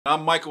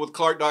I'm Michael with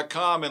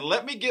Clark.com, and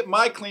let me get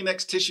my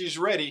Kleenex tissues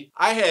ready.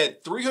 I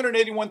had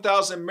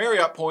 381,000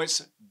 Marriott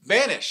points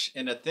vanish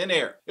into thin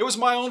air. It was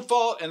my own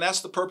fault, and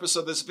that's the purpose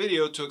of this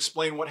video, to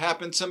explain what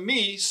happened to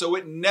me so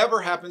it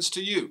never happens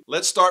to you.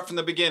 Let's start from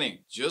the beginning.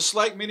 Just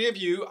like many of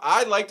you,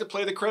 I like to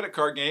play the credit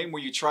card game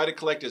where you try to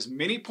collect as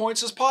many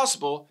points as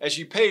possible as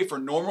you pay for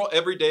normal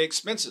everyday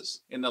expenses.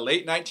 In the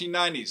late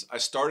 1990s, I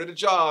started a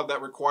job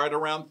that required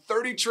around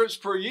 30 trips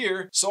per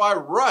year, so I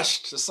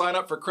rushed to sign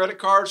up for credit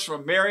cards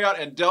from Marriott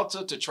and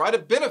Delta to try to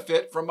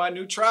benefit from my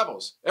new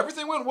travels.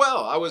 Everything went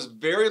well. I was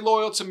very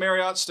loyal to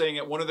Marriott, staying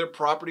at one of their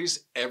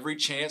properties every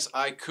chance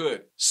I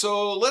could.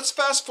 So let's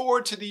fast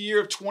forward to the year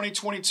of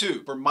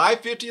 2022. For my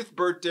 50th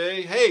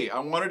birthday, hey, I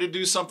wanted to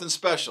do something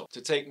special,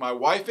 to take my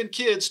wife and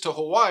kids to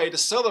Hawaii to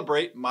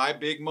celebrate my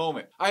big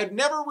moment. I had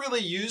never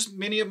really used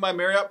many of my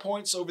Marriott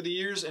points over the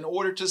years in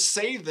order to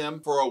save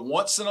them for a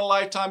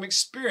once-in-a-lifetime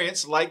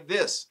experience like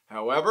this.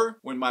 However,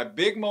 when my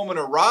big moment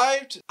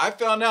arrived, I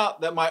found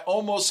out that my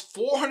almost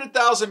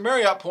 400,000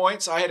 Marriott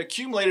points I had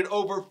accumulated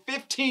over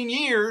 15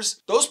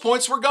 years, those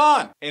points were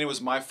gone, and it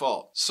was my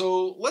fault.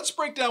 So let's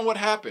break down what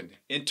happened.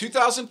 In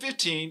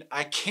 2015,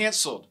 I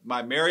canceled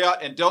my Marriott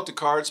and Delta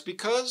cards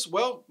because,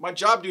 well, my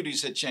job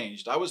duties had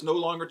changed. I was no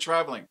longer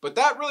traveling. But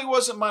that really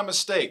wasn't my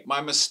mistake.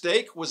 My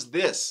mistake was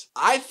this.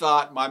 I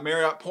thought my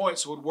Marriott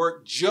points would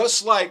work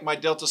just like my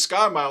Delta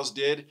Sky Miles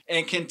did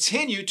and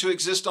continue to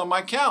exist on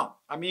my account.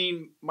 I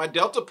mean, my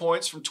Delta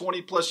points from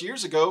 20 plus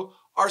years ago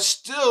are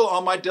still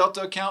on my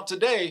Delta account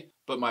today,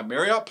 but my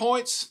Marriott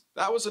points,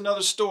 that was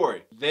another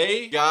story.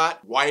 They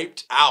got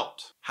wiped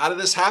out. How did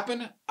this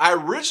happen? I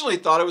originally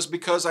thought it was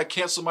because I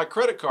canceled my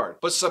credit card,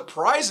 but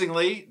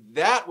surprisingly,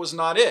 that was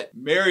not it.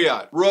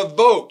 Marriott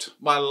revoked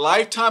my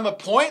lifetime of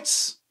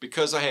points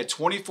because I had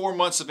 24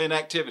 months of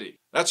inactivity.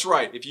 That's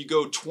right, if you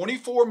go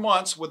 24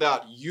 months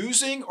without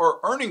using or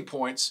earning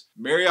points,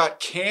 Marriott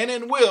can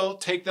and will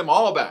take them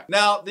all back.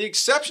 Now, the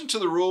exception to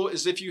the rule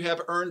is if you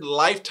have earned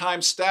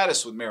lifetime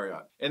status with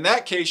Marriott. In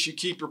that case, you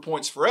keep your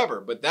points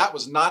forever, but that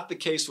was not the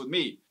case with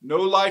me. No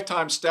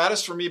lifetime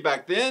status for me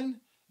back then.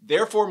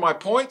 Therefore, my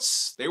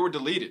points, they were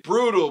deleted.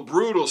 Brutal,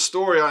 brutal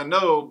story, I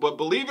know, but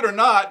believe it or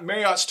not,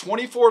 Marriott's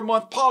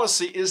 24-month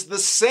policy is the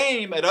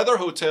same at other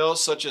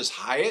hotels such as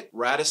Hyatt,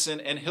 Radisson,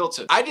 and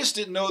Hilton. I just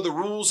didn't know the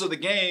rules of the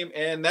game,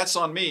 and that's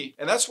on me.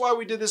 And that's why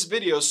we did this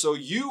video, so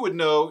you would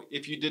know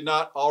if you did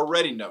not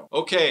already know.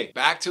 Okay,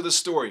 back to the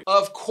story.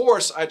 Of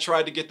course, I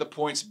tried to get the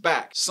points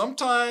back.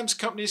 Sometimes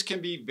companies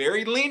can be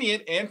very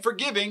lenient and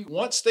forgiving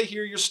once they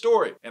hear your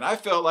story. And I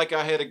felt like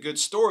I had a good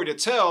story to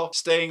tell,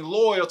 staying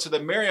loyal to the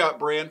Marriott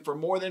brand for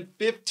more than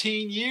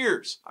 15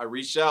 years. I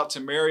reached out to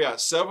Marriott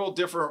several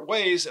different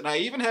ways, and I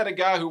even had a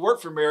guy who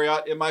worked for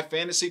Marriott in my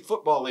fantasy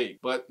football league,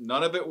 but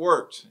none of it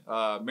worked.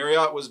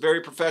 Marriott was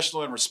very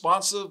professional and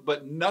responsive,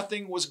 but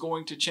nothing was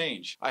going to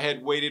change. I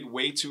had waited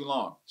way too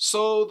long.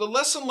 So the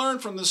lesson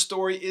learned from this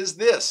story is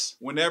this: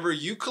 whenever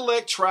you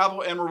collect travel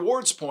and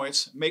rewards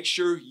points, make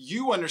sure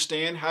you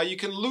understand how you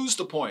can lose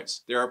the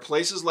points. There are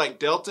places like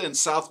Delta and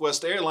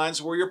Southwest Airlines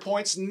where your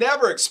points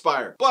never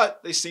expire,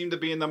 but they seem to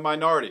be in the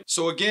minority.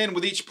 So again,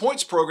 with each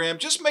points program,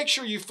 just make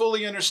sure you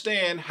fully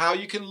understand how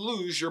you can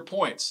lose your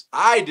points.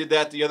 I did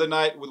that the other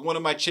night with one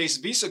of my Chase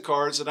Visa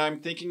cards that I'm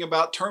thinking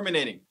about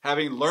terminating.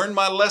 Having learned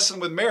my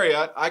lesson with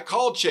Marriott, I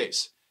called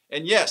Chase.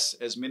 And yes,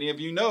 as many of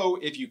you know,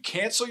 if you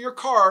cancel your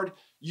card,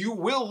 you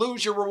will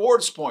lose your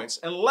rewards points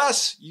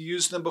unless you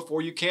use them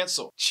before you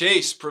cancel.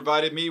 Chase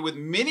provided me with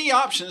many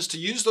options to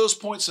use those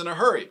points in a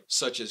hurry,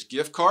 such as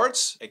gift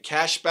cards, a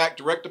cashback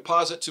direct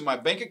deposit to my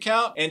bank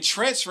account, and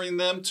transferring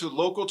them to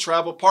local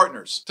travel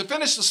partners. To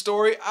finish the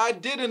story, I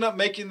did end up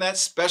making that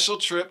special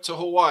trip to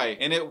Hawaii,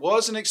 and it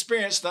was an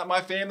experience that my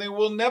family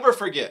will never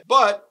forget.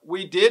 But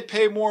we did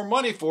pay more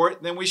money for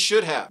it than we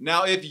should have.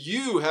 Now, if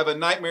you have a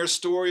nightmare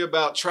story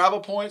about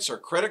travel points or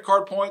credit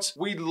card points,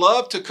 we'd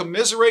love to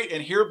commiserate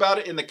and hear about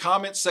it in the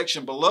comments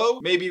section below.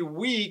 Maybe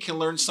we can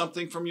learn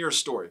something from your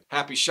story.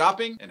 Happy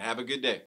shopping and have a good day.